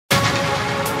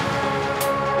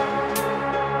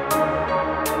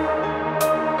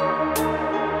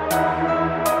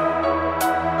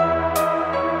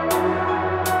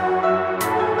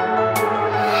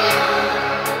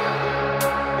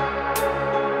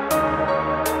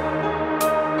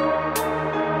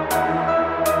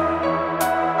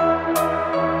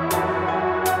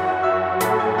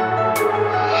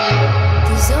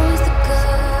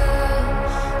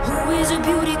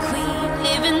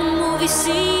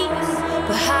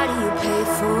but how do you pay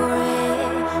for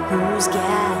it? Who's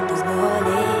got the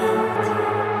wallet?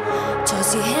 Toss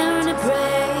your hair in a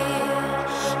braid,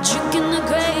 drinking the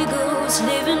Grey Goose,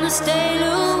 living to stay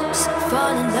loose,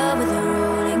 fall in love with a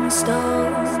Rolling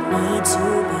Stone, need to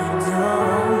be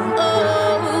known.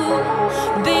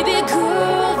 Oh, baby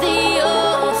girl, they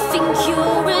all think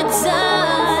you're a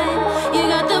dime. You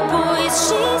got the boys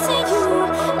chasing you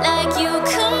like you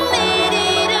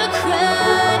committed a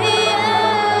crime.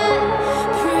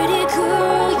 Pretty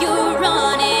girl, you're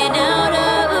running out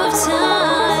of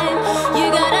time. You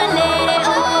gotta let it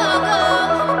all go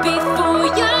before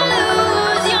you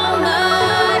lose your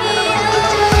mind.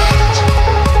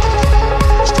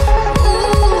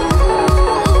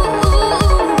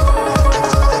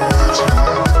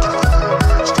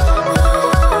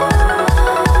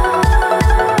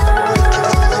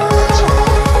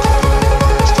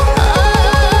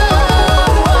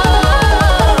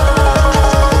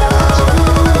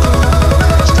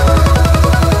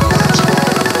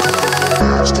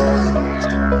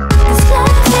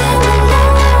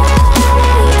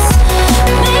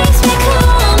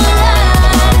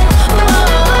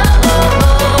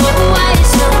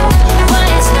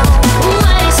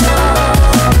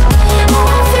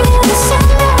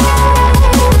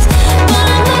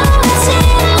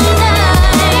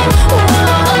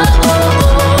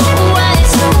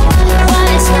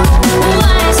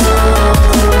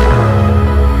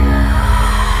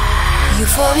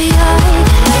 Euphoria.